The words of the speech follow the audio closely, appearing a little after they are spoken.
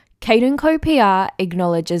Kate & Co PR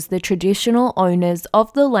acknowledges the traditional owners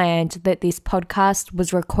of the land that this podcast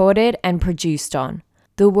was recorded and produced on,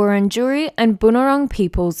 the Wurundjeri and Bunurong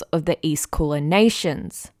peoples of the East Kulin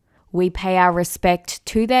Nations. We pay our respect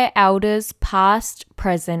to their elders past,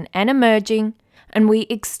 present and emerging, and we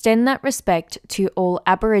extend that respect to all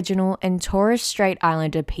Aboriginal and Torres Strait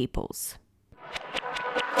Islander peoples.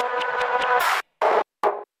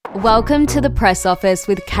 Welcome to the Press Office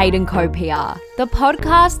with Kate & Co PR, the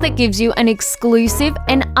podcast that gives you an exclusive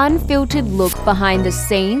and unfiltered look behind the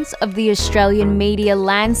scenes of the Australian media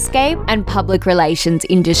landscape and public relations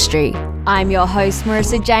industry. I'm your host,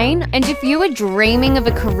 Marissa Jane, and if you are dreaming of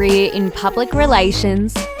a career in public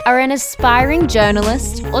relations, are an aspiring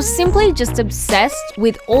journalist, or simply just obsessed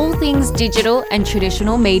with all things digital and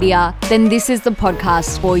traditional media, then this is the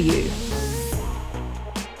podcast for you.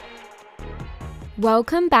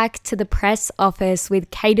 Welcome back to the Press Office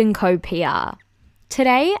with Kate & Co PR.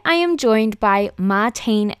 Today I am joined by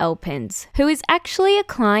Martine Alpins, who is actually a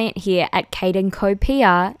client here at Kate & Co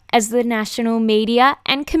PR as the National Media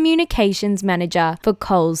and Communications Manager for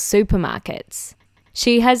Coles Supermarkets.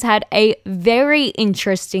 She has had a very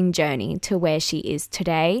interesting journey to where she is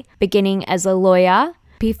today, beginning as a lawyer,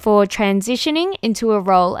 before transitioning into a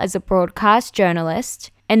role as a broadcast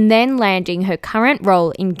journalist, and then landing her current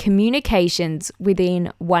role in communications within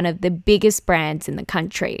one of the biggest brands in the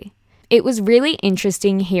country. It was really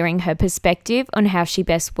interesting hearing her perspective on how she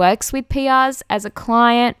best works with PRs as a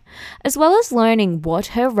client, as well as learning what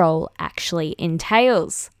her role actually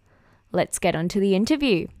entails. Let's get on to the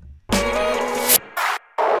interview.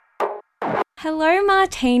 Hello,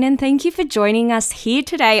 Martine, and thank you for joining us here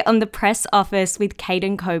today on the Press Office with Kate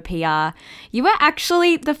 & Co PR. You were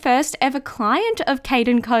actually the first ever client of Kate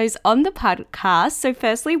 & Co's on the podcast, so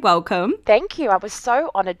firstly, welcome. Thank you. I was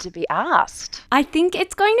so honoured to be asked. I think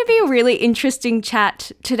it's going to be a really interesting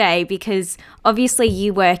chat today because obviously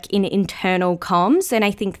you work in internal comms, and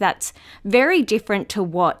I think that's very different to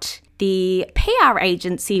what the PR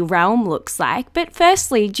agency realm looks like. But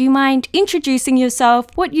firstly, do you mind introducing yourself,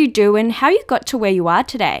 what you do and how you got to where you are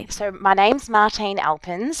today? So my name's Martine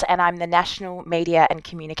Alpins and I'm the National Media and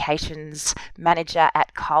Communications Manager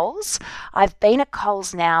at Coles. I've been at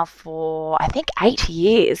Coles now for I think 8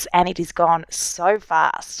 years and it has gone so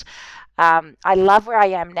fast. I love where I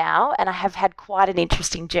am now and I have had quite an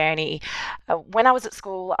interesting journey. When I was at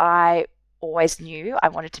school, I always knew I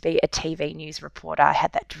wanted to be a TV news reporter. I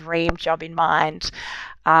had that dream job in mind.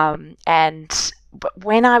 But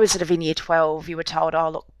when I was sort of in year 12, you were told, oh,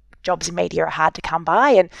 look, jobs in media are hard to come by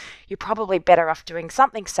and you're probably better off doing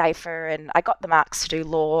something safer. And I got the marks to do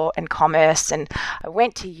law and commerce and I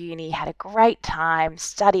went to uni, had a great time,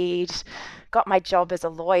 studied, got my job as a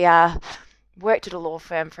lawyer, worked at a law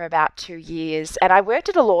firm for about 2 years. And I worked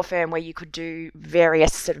at a law firm where you could do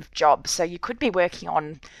various sort of jobs. So you could be working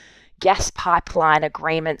on gas pipeline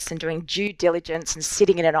agreements and doing due diligence and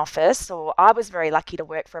sitting in an office, or I was very lucky to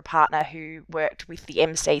work for a partner who worked with the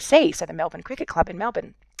MCC, so the Melbourne Cricket Club in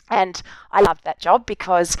Melbourne. And I loved that job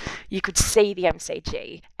because you could see the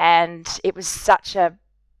MCG and it was such a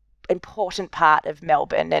important part of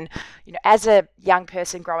Melbourne. And you know, as a young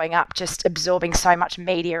person growing up, just absorbing so much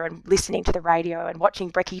media and listening to the radio and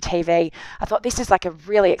watching Brekkie TV, I thought this is like a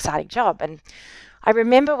really exciting job. And I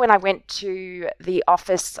remember when I went to the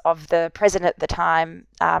office of the president at the time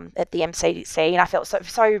at the MCC, and I felt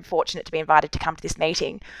so fortunate to be invited to come to this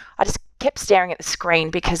meeting. I just kept staring at the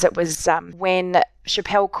screen because it was when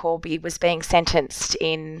Schapelle Corby was being sentenced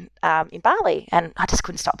in Bali, and I just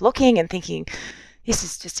couldn't stop looking and thinking, this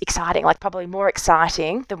is just exciting, like probably more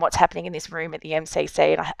exciting than what's happening in this room at the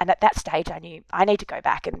MCC. And at that stage, I knew I need to go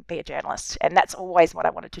back and be a journalist, and that's always what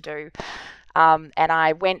I wanted to do. And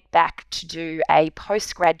I went back to do a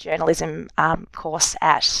postgrad journalism course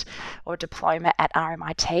or diploma at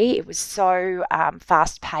RMIT. It was so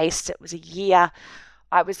fast-paced. It was a year.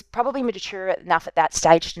 I was probably mature enough at that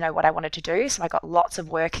stage to know what I wanted to do, so I got lots of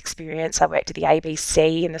work experience. I worked at the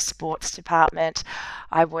ABC in the sports department.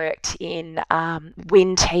 I worked in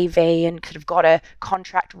Win TV and could have got a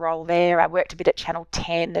contract role there. I worked a bit at Channel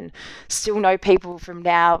 10 and still know people from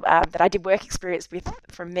now that I did work experience with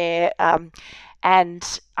from there.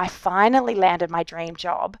 And I finally landed my dream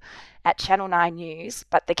job at Channel 9 News,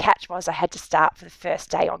 but the catch was I had to start for the first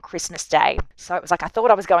day on Christmas Day. So it was like I thought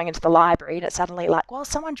I was going into the library and it's suddenly like, well,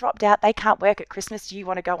 someone dropped out, they can't work at Christmas, do you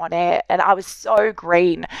want to go on air? And I was so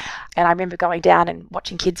green. And I remember going down and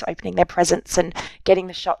watching kids opening their presents and getting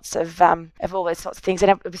the shots of all those sorts of things. And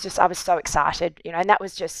it was just, I was so excited, and that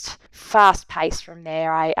was just fast paced from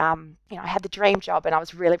there. I had the dream job and I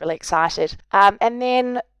was really, really excited. And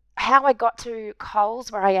then how I got to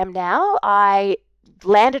Coles, where I am now, I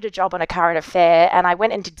landed a job on a current affair, and I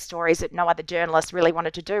went and did stories that no other journalist really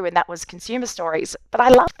wanted to do, and that was consumer stories. But I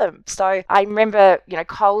love them. So I remember,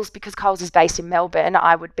 Coles, because Coles is based in Melbourne,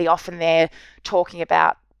 I would be often there talking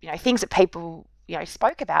about, things that people,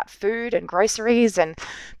 spoke about, food and groceries and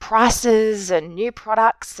prices and new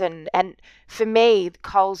products. And for me,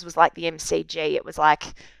 Coles was like the MCG. It was like,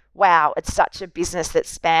 wow, it's such a business that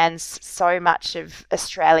spans so much of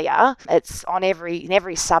Australia. It's in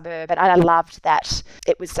every suburb, and I loved that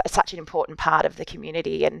it was such an important part of the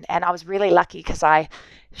community. And I was really lucky because I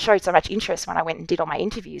showed so much interest when I went and did all my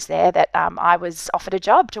interviews there that I was offered a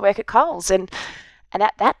job to work at Coles. And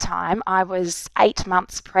at that time, I was 8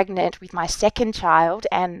 months pregnant with my second child.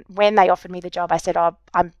 And when they offered me the job, I said, "Oh,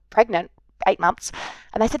 I'm pregnant, 8 months."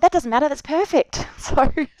 And they said, "That doesn't matter, that's perfect."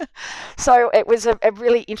 So it was a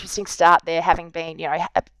really interesting start there, having been,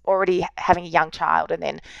 already having a young child and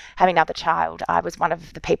then having another child. I was one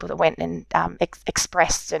of the people that went and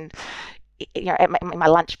expressed and, in my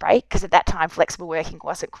lunch break, because at that time flexible working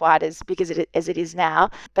wasn't quite as big as it is now.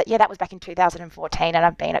 But yeah, that was back in 2014, and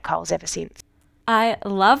I've been at Coles ever since. I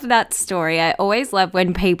love that story. I always love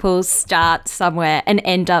when people start somewhere and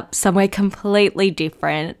end up somewhere completely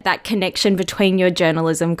different. That connection between your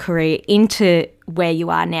journalism career into where you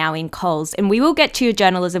are now in Coles. And we will get to your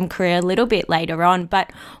journalism career a little bit later on,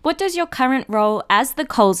 but what does your current role as the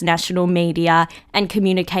Coles National Media and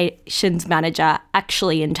Communications Manager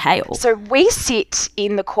actually entail? So we sit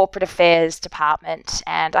in the Corporate Affairs department,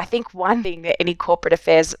 and I think one thing that any corporate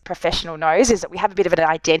affairs professional knows is that we have a bit of an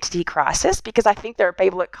identity crisis, because I think there are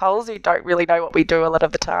people at Coles who don't really know what we do a lot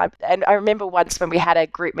of the time. And I remember once when we had a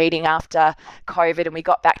group meeting after COVID and we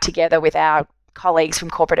got back together with our colleagues from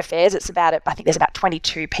corporate affairs. I think there's about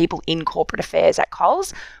 22 people in corporate affairs at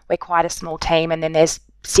Coles. We're quite a small team, and then there's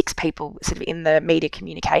 6 people sort of in the media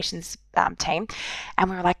communications team. And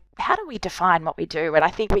we were like, how do we define what we do? And I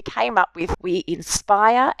think we came up with, we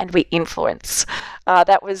inspire and we influence.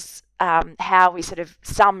 That was how we sort of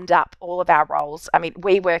summed up all of our roles. I mean,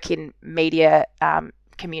 we work in media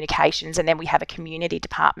communications, and then we have a community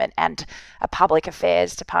department and a public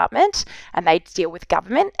affairs department, and they deal with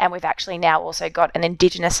government. And we've actually now also got an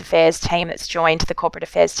Indigenous affairs team that's joined the corporate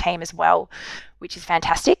affairs team as well, which is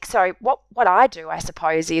fantastic. So what I do, I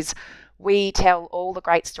suppose, is we tell all the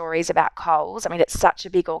great stories about Coles. I mean, it's such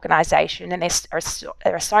a big organisation, and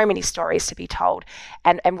there are so many stories to be told,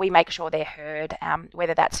 and we make sure they're heard,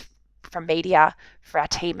 whether that's from media, for our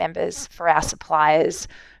team members, for our suppliers,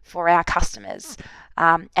 for our customers.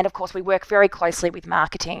 And of course, we work very closely with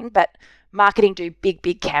marketing, but marketing do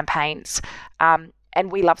big campaigns.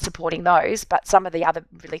 And we love supporting those, but some of the other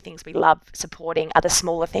really things we love supporting are the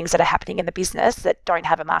smaller things that are happening in the business that don't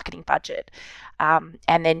have a marketing budget. And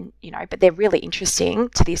then, but they're really interesting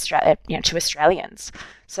to to Australians.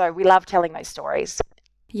 So we love telling those stories.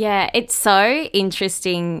 Yeah, it's so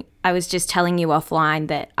interesting. I was just telling you offline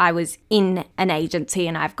that I was in an agency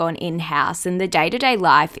and I've gone in-house, and the day-to-day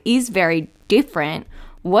life is very different.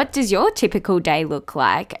 What does your typical day look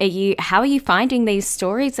like? How are you finding these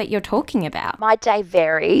stories that you're talking about? My day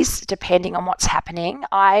varies depending on what's happening.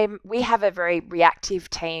 We have a very reactive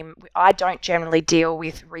team. I don't generally deal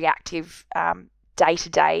with reactive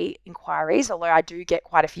day-to-day inquiries, although I do get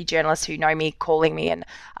quite a few journalists who know me calling me and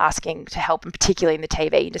asking to help, and particularly in the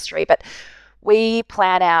TV industry. But we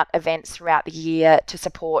plan out events throughout the year to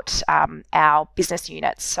support our business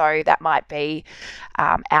units. So that might be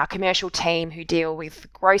our commercial team who deal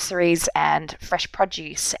with groceries and fresh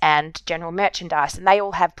produce and general merchandise, and they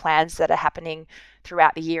all have plans that are happening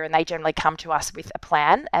throughout the year, and they generally come to us with a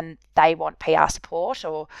plan and they want PR support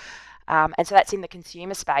and so that's in the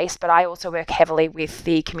consumer space, but I also work heavily with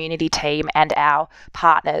the community team and our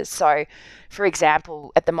partners. So, for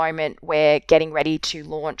example, at the moment, we're getting ready to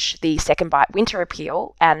launch the Second Bite Winter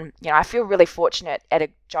Appeal. And, I feel really fortunate at a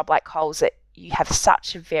job like Coles that you have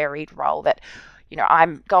such a varied role that,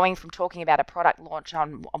 I'm going from talking about a product launch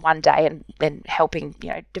on one day and then helping,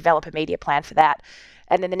 develop a media plan for that.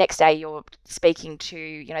 And then the next day you're speaking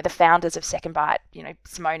to, the founders of Second Bite,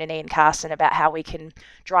 Simone and Ian Carson, about how we can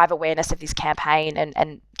drive awareness of this campaign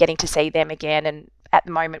and getting to see them again. And at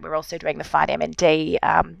the moment, we're also doing the Fight MND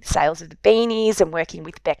sales of the beanies and working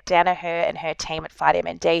with Beck Danaher and her team at Fight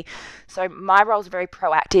MND. So my role is very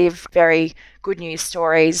proactive, very good news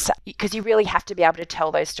stories, because you really have to be able to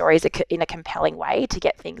tell those stories in a compelling way to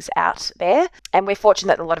get things out there. And we're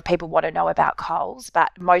fortunate that a lot of people want to know about Coles,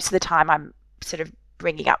 but most of the time I'm sort of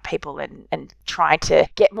bringing up people and trying to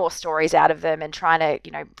get more stories out of them and trying to,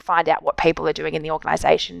 find out what people are doing in the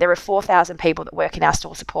organisation. There are 4,000 people that work in our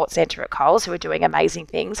store support centre at Coles who are doing amazing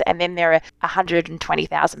things. And then there are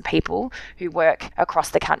 120,000 people who work across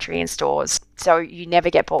the country in stores. So you never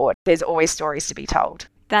get bored. There's always stories to be told.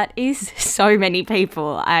 That is so many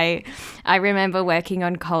people. I remember working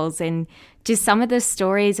on Coles and just some of the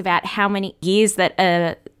stories about how many years that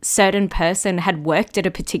a certain person had worked at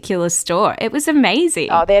a particular store. It was amazing.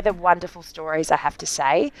 Oh, they're the wonderful stories, I have to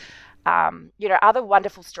say. Other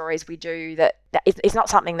wonderful stories we do that is not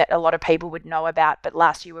something that a lot of people would know about, but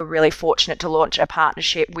last year we were really fortunate to launch a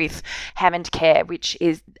partnership with Hammond Care,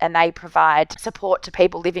 and they provide support to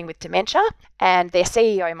people living with dementia. And their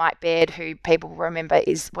CEO, Mike Baird, who people will remember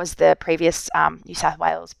was the previous New South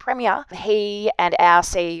Wales Premier, he and our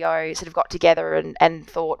CEO sort of got together and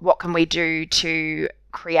thought, what can we do to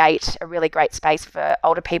create a really great space for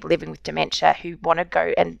older people living with dementia who want to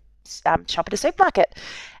go and shop at a supermarket.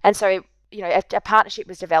 And so, a partnership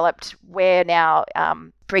was developed. We're now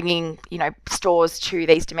bringing, stores to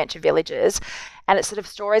these dementia villages. And it's sort of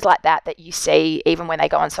stories like that you see even when they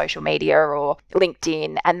go on social media or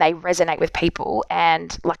LinkedIn, and they resonate with people.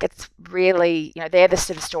 And it's really, they're the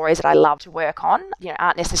sort of stories that I love to work on,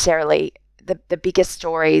 aren't necessarily the biggest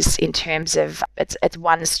stories in terms of it's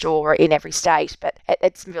one store in every state, but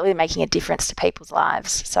it's really making a difference to people's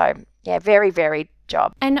lives. So, yeah, very varied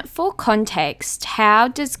job. And for context, how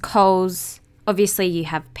does Coles, obviously you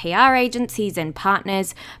have PR agencies and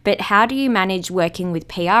partners, but how do you manage working with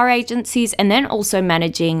PR agencies and then also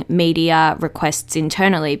managing media requests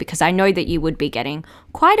internally? Because I know that you would be getting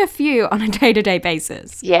quite a few on a day-to-day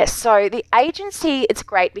basis. Yes, so the agency, it's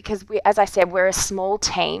great because as I said, we're a small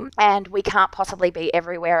team and we can't possibly be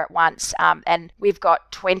everywhere at once. And we've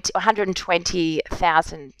got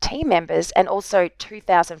 120,000 team members and also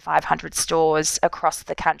 2,500 stores across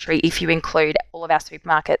the country if you include all of our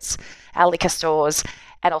supermarkets, our liquor stores,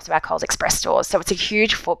 and also our Coles Express stores. So it's a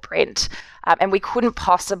huge footprint. And we couldn't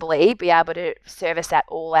possibly be able to service that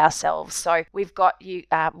all ourselves. So we've got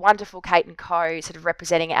wonderful Kate & Co. sort of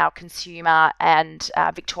representing our consumer and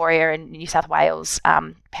Victoria and New South Wales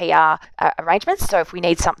PR arrangements. So if we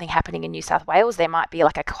need something happening in New South Wales, there might be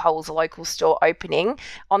like a Coles local store opening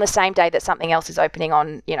on the same day that something else is opening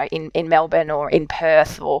on, in Melbourne or in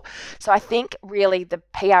Perth. So I think really the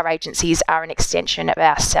PR agencies are an extension of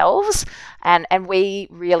ourselves, and we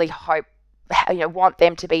really want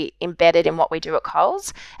them to be embedded in what we do at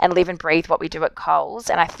Coles and live and breathe what we do at Coles.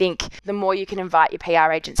 And I think the more you can invite your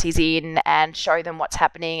PR agencies in and show them what's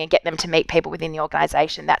happening and get them to meet people within the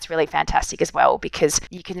organisation, that's really fantastic as well, because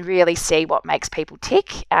you can really see what makes people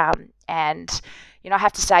tick. And I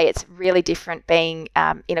have to say it's really different being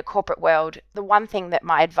in a corporate world. The one thing that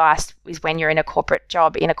my advice is when you're in a corporate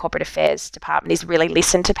job, in a corporate affairs department, is really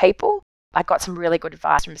listen to people. I got some really good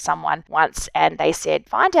advice from someone once, and they said,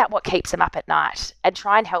 find out what keeps them up at night and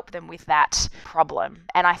try and help them with that problem.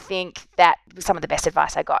 And I think that was some of the best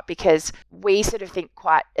advice I got, because we sort of think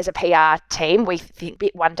quite, as a PR team, we think a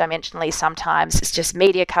bit one-dimensionally sometimes. It's just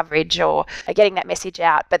media coverage or getting that message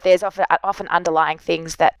out, but there's often underlying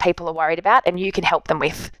things that people are worried about and you can help them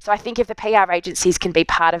with. So I think if the PR agencies can be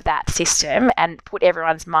part of that system and put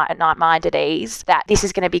everyone's mind at ease, that this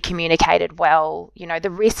is going to be communicated well, the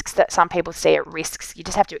risks that some people see at risks, you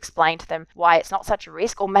just have to explain to them why it's not such a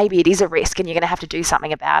risk, or maybe it is a risk and you're going to have to do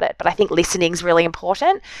something about it. But I think listening is really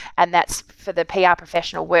important, and that's for the PR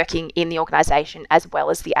professional working in the organisation as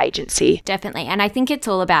well as the agency. Definitely. And I think it's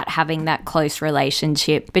all about having that close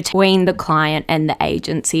relationship between the client and the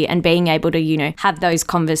agency and being able to, have those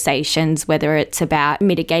conversations, whether it's about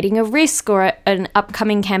mitigating a risk or an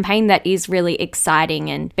upcoming campaign that is really exciting,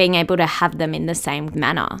 and being able to have them in the same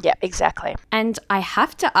manner. Yeah, exactly. And I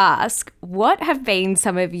have to ask, what have been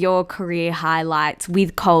some of your career highlights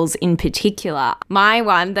with Coles in particular? My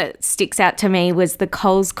one that sticks out to me was the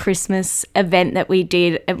Coles Christmas event that we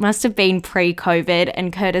did. It must have been pre-COVID,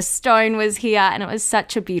 and Curtis Stone was here, and it was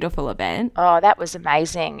such a beautiful event. Oh, that was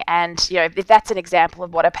amazing. And, if that's an example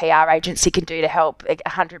of what a PR agency can do to help,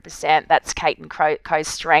 100%, that's Kate & Co.'s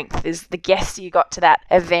strength, is the guests you got to that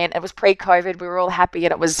event. It was pre-COVID. We were all happy,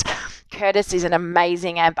 and Curtis is an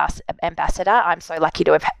amazing ambassador. I'm so lucky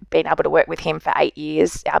to have been able to work with him for 8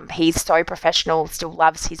 years. He's so professional, still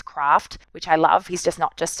loves his craft, which I love. He's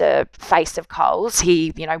not just a face of Coles.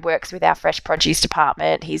 He, works with our fresh produce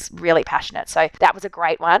department. He's really passionate. So that was a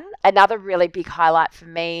great one. Another really big highlight for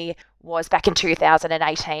me was back in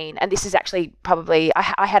 2018. And this is actually probably,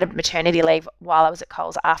 I had a maternity leave while I was at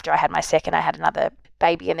Coles. After I had my second, I had another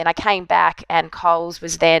baby. And then I came back, and Coles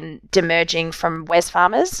was then demerging from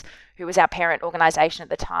Wesfarmers, who was our parent organisation at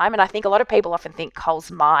the time. And I think a lot of people often think Coles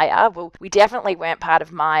Myer. Well, we definitely weren't part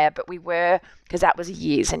of Myer, but we were, because that was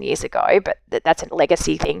years and years ago, but that's a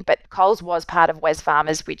legacy thing. But Coles was part of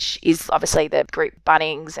Wesfarmers, which is obviously the group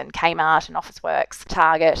Bunnings and Kmart and Officeworks,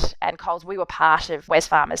 Target and Coles. We were part of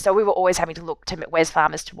Wesfarmers. So we were always having to look to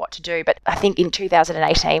Wesfarmers to what to do. But I think in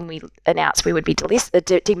 2018, we announced we would be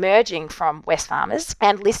demerging from Wesfarmers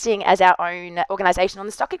and listing as our own organisation on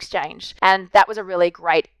the stock exchange. And that was a really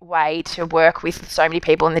great way to work with so many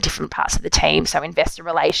people in the different parts of the team. So investor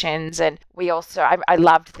relations. And we also, I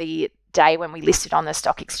loved the day when we listed on the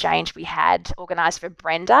stock exchange, we had organised for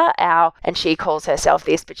Brenda, and she calls herself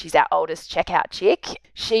this, but she's our oldest checkout chick.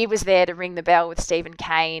 She was there to ring the bell with Stephen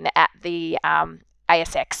Kane at the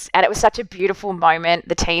ASX, and it was such a beautiful moment.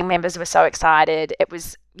 The team members were so excited. It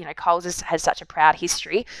was, Coles has such a proud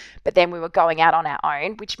history, but then we were going out on our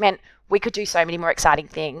own, which meant we could do so many more exciting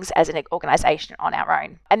things as an organisation on our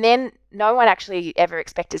own. And then no one actually ever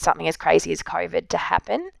expected something as crazy as COVID to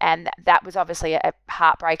happen. And that was obviously a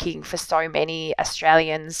heartbreaking for so many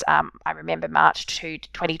Australians. I remember March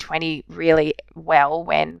 2020 really well,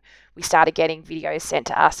 when we started getting videos sent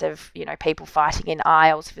to us of, people fighting in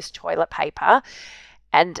aisles for toilet paper.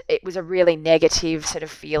 And it was a really negative sort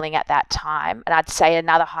of feeling at that time. And I'd say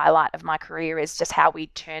another highlight of my career is just how we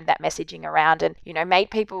turned that messaging around and,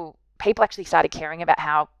 made people actually started caring about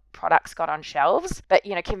how products got on shelves. But,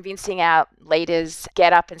 convincing our leaders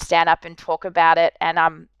get up and stand up and talk about it.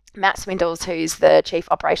 And Matt Swindles, who's the Chief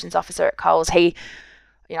Operations Officer at Coles,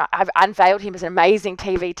 I've unveiled him as an amazing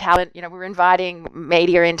TV talent. We're inviting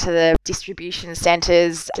media into the distribution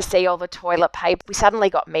centres to see all the toilet paper. We suddenly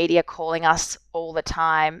got media calling us all the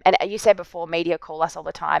time. And you said before, media call us all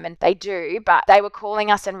the time, and they do, but they were calling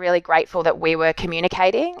us and really grateful that we were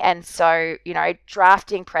communicating. And so,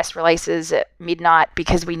 drafting press releases at midnight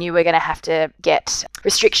because we knew we were going to have to get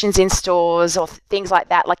restrictions in stores or things like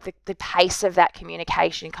that. Like the pace of that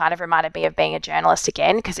communication kind of reminded me of being a journalist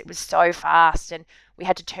again, because it was so fast and we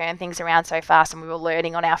had to turn things around so fast, and we were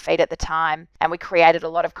learning on our feet at the time. And we created a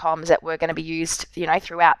lot of comms that were going to be used,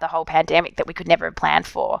 throughout the whole pandemic that we could never have planned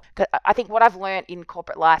for. I think what I've learned in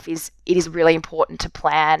corporate life is it is really important to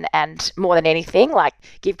plan, and more than anything, like,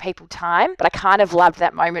 give people time. But I kind of loved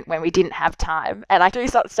that moment when we didn't have time, and I do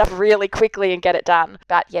stuff really quickly and get it done.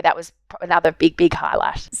 But yeah, that was another big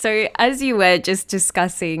highlight. So as you were just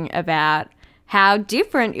discussing about how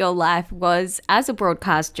different your life was as a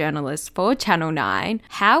broadcast journalist for Channel 9,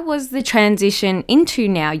 how was the transition into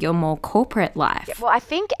now your more corporate life? Yeah, well, I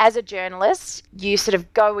think as a journalist, you sort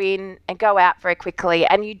of go in and go out very quickly,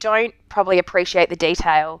 and you don't probably appreciate the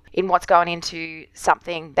detail in what's going into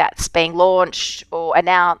something that's being launched or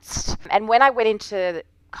announced. And when I went into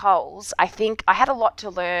Coles, I think I had a lot to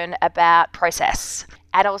learn about process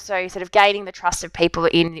and also sort of gaining the trust of people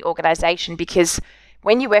in the organisation, because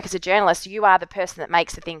when you work as a journalist, you are the person that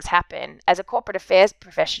makes the things happen. As a corporate affairs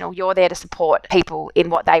professional, you're there to support people in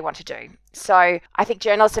what they want to do. So I think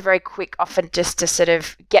journalists are very quick often just to sort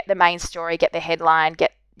of get the main story, get the headline,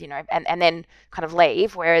 and then kind of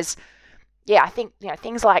leave. Whereas, I think,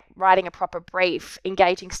 things like writing a proper brief,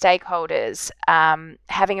 engaging stakeholders,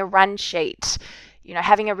 having a run sheet,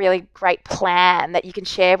 having a really great plan that you can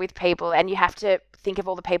share with people, and you have to think of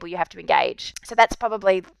all the people you have to engage. So that's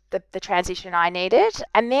probably the transition I needed.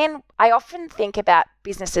 And then I often think about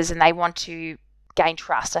businesses and they want to gain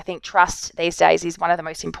trust. I think trust these days is one of the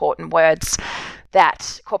most important words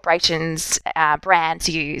that corporations, brands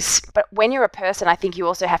use. But when you're a person, I think you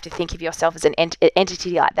also have to think of yourself as an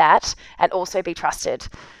entity like that and also be trusted.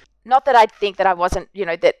 Not that I think that I wasn't,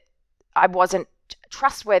 that I wasn't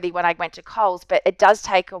trustworthy when I went to Coles, but it does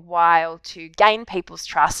take a while to gain people's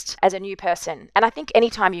trust as a new person. And I think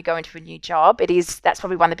anytime you go into a new job, that's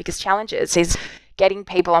probably one of the biggest challenges, is getting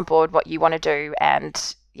people on board what you want to do. And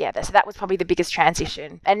so that was probably the biggest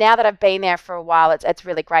transition. And now that I've been there for a while, it's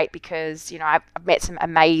really great because, I've met some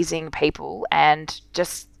amazing people, and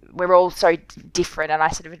just we're all so different. And I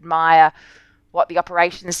sort of admire what the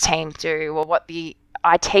operations team do, or what the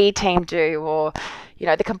IT team do, or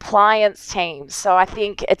the compliance team. So I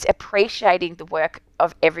think it's appreciating the work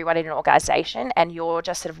of everyone in an organisation, and you're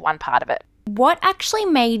just sort of one part of it. What actually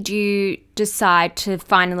made you decide to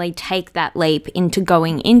finally take that leap into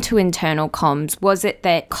going into internal comms? Was it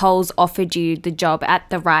that Coles offered you the job at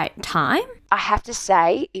the right time? I have to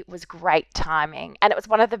say it was great timing, and it was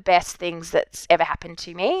one of the best things that's ever happened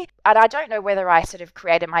to me. And I don't know whether I sort of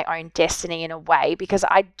created my own destiny in a way, because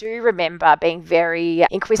I do remember being very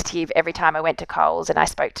inquisitive every time I went to Coles and I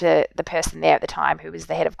spoke to the person there at the time who was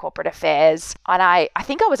the head of corporate affairs. And I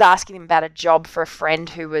think I was asking them about a job for a friend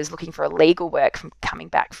who was looking for a legal work from coming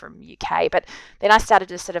back from UK. But then I started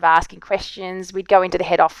to sort of asking questions. We'd go into the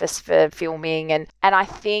head office for filming. And I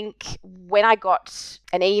think when I got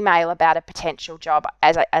an email about a potential job,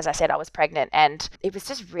 as I said, I was pregnant, and it was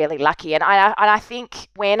just really lucky. And I think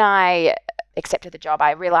when I accepted the job,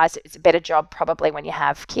 I realised it's a better job probably when you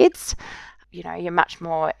have kids. You know, you're much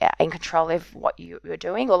more in control of what you're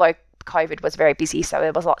doing, although COVID was very busy, so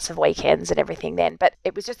there was lots of weekends and everything then. But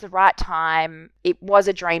it was just the right time. It was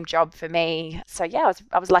a dream job for me. So yeah,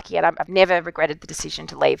 I was lucky, and I've never regretted the decision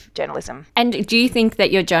to leave journalism. And do you think that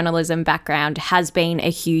your journalism background has been a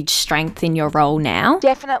huge strength in your role now?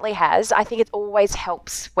 Definitely has. I think it always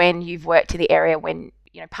helps when you've worked in the area when,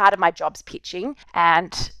 you know, part of my job's pitching.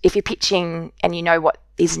 And if you're pitching and you know what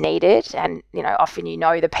is needed, and, you know, often you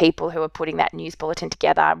know the people who are putting that news bulletin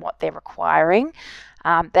together and what they're requiring,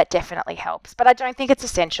 that definitely helps. But I don't think it's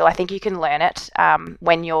essential. I think you can learn it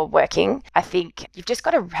when you're working. I think you've just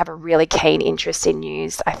got to have a really keen interest in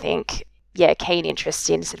news, I think. Yeah, keen interest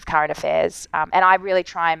in sort of current affairs. And I really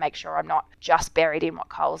try and make sure I'm not just buried in what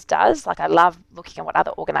Coles does. Like, I love looking at what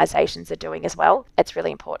other organisations are doing as well. It's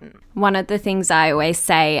really important. One of the things I always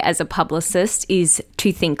say as a publicist is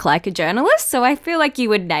to think like a journalist. So I feel like you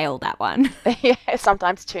would nail that one. Yeah,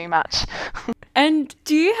 sometimes too much. And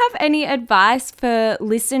do you have any advice for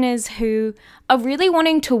listeners who are really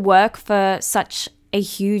wanting to work for such a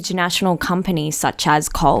huge national company such as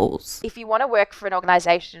Coles? If you want to work for an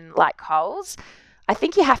organisation like Coles, I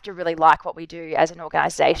think you have to really like what we do as an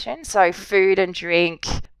organisation. So food and drink,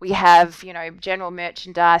 we have, you know, general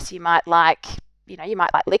merchandise. You might like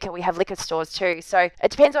liquor. We have liquor stores too. So it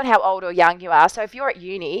depends on how old or young you are. So if you're at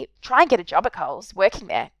uni, try and get a job at Coles working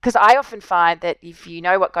there. Because I often find that if you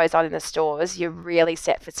know what goes on in the stores, you're really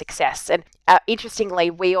set for success. And interestingly,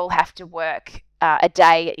 we all have to work a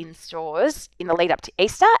day in stores in the lead up to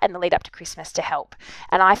Easter and the lead up to Christmas to help.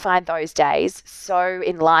 And I find those days so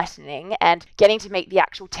enlightening, and getting to meet the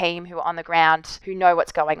actual team who are on the ground, who know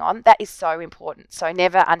what's going on, that is so important. So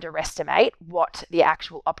never underestimate what the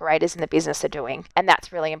actual operators in the business are doing. And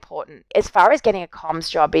that's really important. As far as getting a comms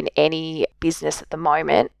job in any business at the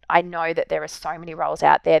moment, I know that there are so many roles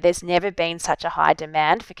out there. There's never been such a high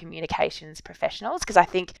demand for communications professionals, because I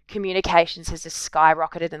think communications has just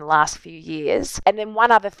skyrocketed in the last few years. And then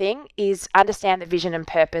one other thing is understand the vision and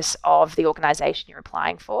purpose of the organisation you're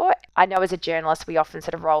applying for. I know as a journalist, we often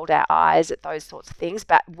sort of rolled our eyes at those sorts of things,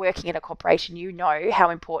 but working in a corporation, you know how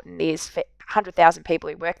important it is for 100,000 people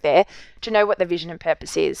who work there to know what the vision and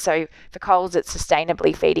purpose is. So for Coles, it's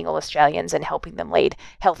sustainably feeding all Australians and helping them lead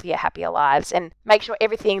healthier, happier lives, and make sure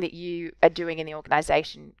everything that you are doing in the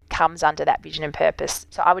organisation comes under that vision and purpose.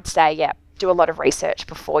 So I would say, yeah, do a lot of research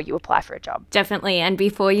before you apply for a job. Definitely. And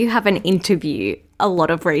before you have an interview, a lot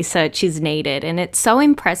of research is needed. And it's so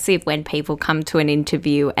impressive when people come to an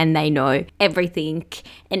interview and they know everything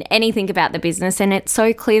and anything about the business. And it's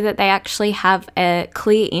so clear that they actually have a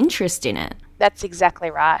clear interest in it. That's exactly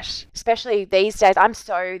right. Especially these days,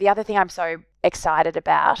 the other thing I'm so excited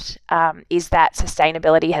about is that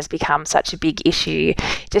sustainability has become such a big issue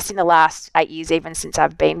just in the last 8 years, even since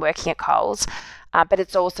I've been working at Coles. But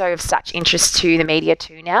it's also of such interest to the media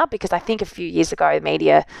too now, because I think a few years ago, the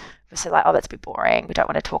media was like, oh, that's a bit boring. We don't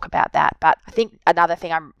want to talk about that. But I think another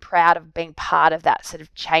thing, I'm proud of being part of that sort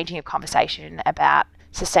of changing of conversation about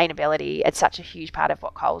sustainability. It's such a huge part of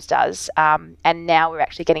what Coles does. And now we're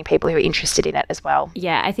actually getting people who are interested in it as well.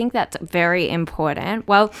 Yeah, I think that's very important.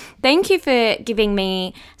 Well, thank you for giving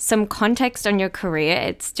me some context on your career.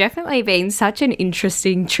 It's definitely been such an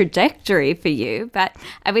interesting trajectory for you. But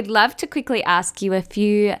I would love to quickly ask you a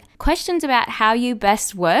few questions about how you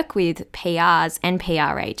best work with PRs and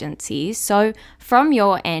PR agencies. So from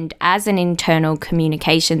your end, as an internal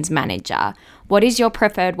communications manager, what is your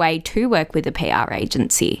preferred way to work with a PR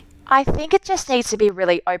agency? I think it just needs to be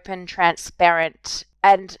really open, transparent,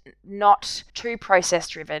 and not too process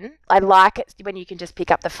driven. I like it when you can just pick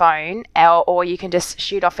up the phone or you can just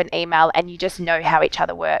shoot off an email and you just know how each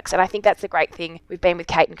other works. And I think that's the great thing. We've been with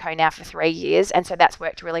Kate & Co now for 3 years, and so that's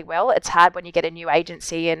worked really well. It's hard when you get a new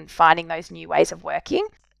agency and finding those new ways of working.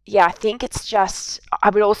 Yeah, I think it's just,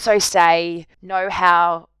 I would also say, know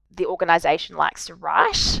how the organisation likes to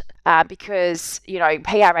write, because, you know,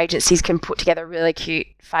 PR agencies can put together really cute,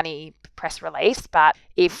 funny press release, but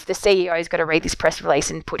if the CEO is going to read this press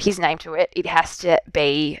release and put his name to it, it has to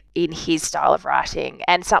be in his style of writing,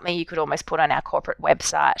 and something you could almost put on our corporate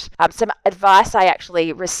website. Some advice I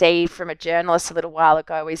actually received from a journalist a little while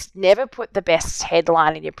ago is never put the best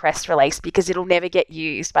headline in your press release because it'll never get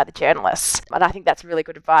used by the journalists. And I think that's really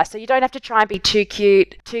good advice. So you don't have to try and be too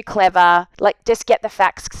cute, too clever. Like, just get the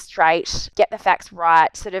facts straight, get the facts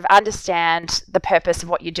right, sort of understand the purpose of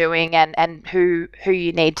what you're doing and who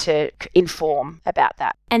you need to inform about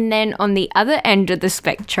that. And then on the other end of the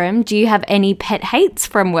spectrum, do you have any pet hates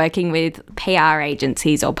from working with PR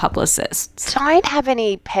agencies or publicists? Don't have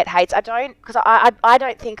any pet hates. I don't, because I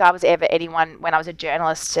don't think I was ever anyone when I was a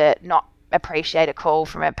journalist to not appreciate a call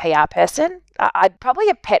from a PR person. I'd probably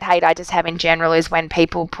a pet hate I just have in general is when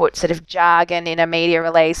people put sort of jargon in a media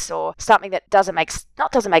release or something that doesn't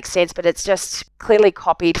make sense, but it's just clearly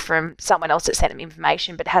copied from someone else that sent them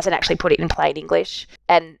information but hasn't actually put it in plain English.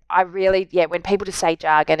 And I really, when people just say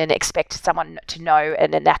jargon and expect someone to know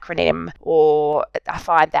an acronym, or I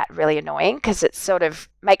find that really annoying because it sort of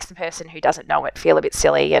makes the person who doesn't know it feel a bit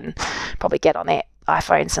silly and probably get on their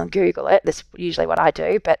iPhones and Google it. That's usually what I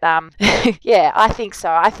do. But I think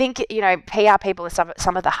so. I think, PR people are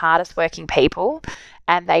some of the hardest working people,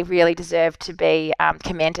 and they really deserve to be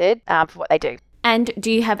commended for what they do. And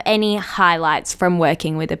do you have any highlights from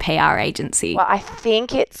working with a PR agency? Well, I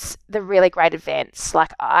think it's the really great events.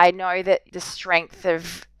 Like, I know that the strength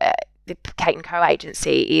of the Kate & Co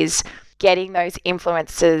agency is getting those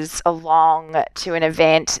influencers along to an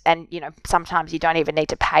event, and sometimes you don't even need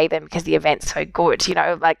to pay them because the event's so good.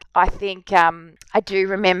 Like, I think I do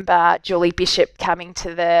remember Julie Bishop coming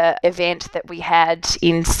to the event that we had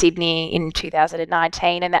in Sydney in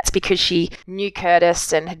 2019, and that's because she knew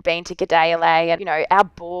Curtis and had been to G'day LA, and our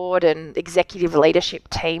board and executive leadership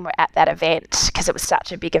team were at that event because it was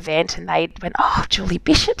such a big event, and they went, "Oh, Julie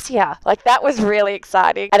Bishop's here!" Like, that was really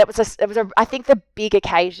exciting, and it was I think the big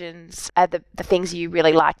occasions are the things you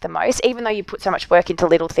really like the most. Even though you put so much work into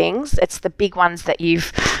little things, it's the big ones that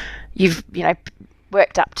you've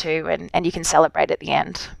worked up to and you can celebrate at the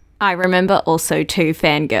end. I remember also too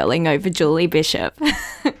fangirling over Julie Bishop.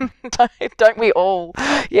 Don't we all?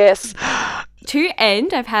 Yes. To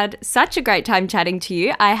end, I've had such a great time chatting to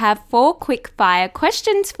you. I have 4 quick fire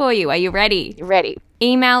questions for you. Are you ready? Ready.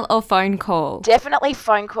 Email or phone call? Definitely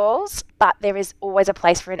phone calls, but there is always a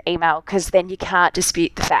place for an email because then you can't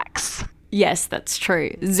dispute the facts. Yes, that's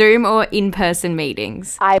true. Zoom or in-person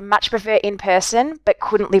meetings? I much prefer in-person, but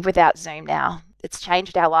couldn't live without Zoom now. It's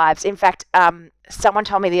changed our lives. In fact, someone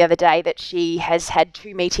told me the other day that she has had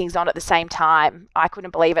 2 meetings on at the same time. I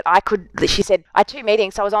couldn't believe it. She said, I had 2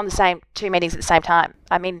 meetings, so I was on the same 2 meetings at the same time.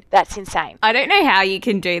 I mean, that's insane. I don't know how you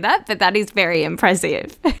can do that, but that is very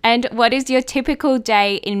impressive. And what is your typical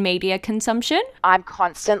day in media consumption? I'm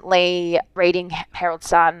constantly reading Herald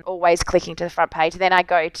Sun, always clicking to the front page. Then I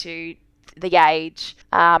go to The Age,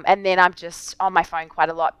 and then I'm just on my phone quite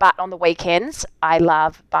a lot. But on the weekends, I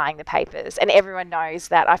love buying the papers, and everyone knows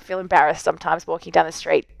that. I feel embarrassed sometimes walking down the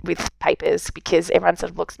street with papers because everyone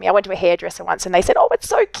sort of looks at me. I went to a hairdresser once and they said, "Oh, it's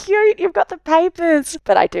so cute, you've got the papers."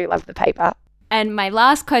 But I do love the paper. And my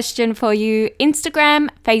last question for you, Instagram,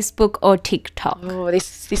 Facebook or TikTok? Oh,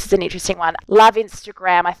 this is an interesting one. Love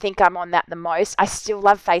Instagram. I think I'm on that the most. I still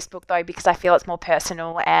love Facebook though because I feel it's more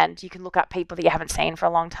personal and you can look up people that you haven't seen for a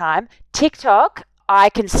long time. TikTok, I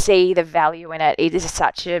can see the value in it.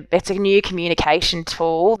 It's a new communication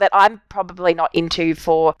tool that I'm probably not into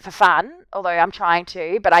for fun, although I'm trying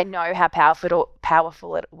to, but I know how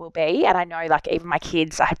powerful it will be. And I know, like, even my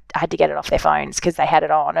kids, I had to get it off their phones because they had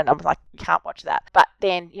it on and I was like, you can't watch that. But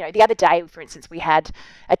then, the other day, for instance, we had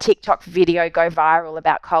a TikTok video go viral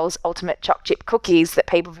about Coles Ultimate Choc Chip cookies that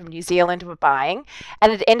people from New Zealand were buying,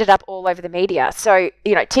 and it ended up all over the media. So,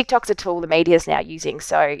 TikTok's a tool the media's now using.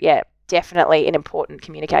 So, yeah, definitely an important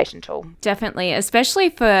communication tool. Definitely, especially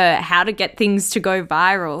for how to get things to go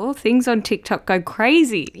viral. Things on TikTok go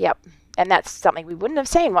crazy. Yep. And that's something we wouldn't have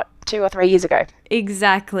seen, 2 or 3 years ago.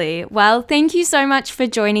 Exactly. Well, thank you so much for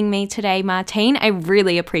joining me today, Martine. I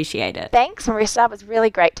really appreciate it. Thanks, Marissa. It was really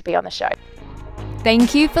great to be on the show.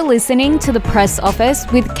 Thank you for listening to The Press Office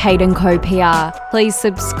with Kate & Co PR. Please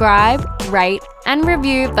subscribe, rate and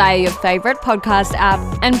review via your favourite podcast app,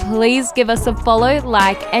 and please give us a follow,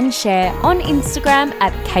 like and share on Instagram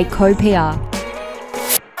at KateCoPR.